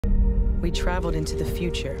we traveled into the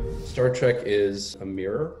future. Star Trek is a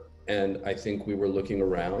mirror, and I think we were looking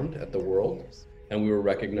around at the world, and we were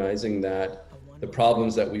recognizing that the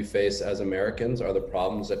problems that we face as Americans are the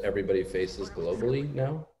problems that everybody faces globally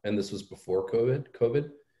now. And this was before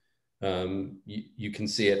COVID. You can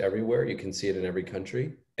see it everywhere. You can see it in every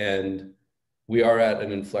country. And we are at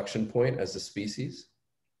an inflection point as a species.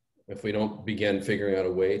 If we don't begin figuring out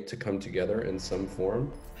a way to come together in some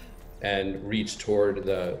form and reach toward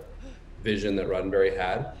the vision that Roddenberry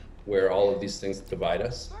had, where all of these things that divide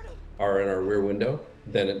us are in our rear window,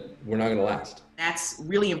 then we're not going to last. That's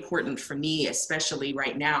really important for me, especially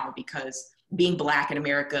right now, because being Black in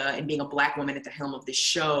America and being a Black woman at the helm of this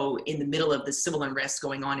show in the middle of the civil unrest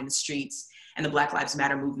going on in the streets and the Black Lives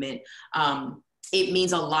Matter movement, it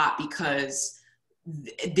means a lot because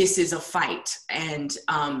this is a fight. And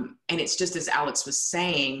it's just as Alex was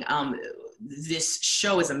saying, this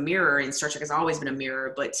show is a mirror, and Star Trek has always been a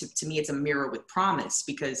mirror, but to me, it's a mirror with promise,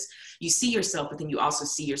 because you see yourself, but then you also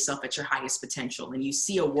see yourself at your highest potential. And you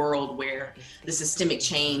see a world where the systemic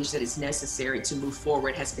change that is necessary to move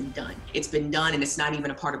forward has been done. It's been done, and it's not even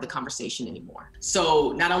a part of the conversation anymore.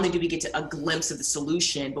 So not only do we get a glimpse of the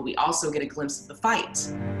solution, but we also get a glimpse of the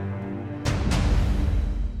fight.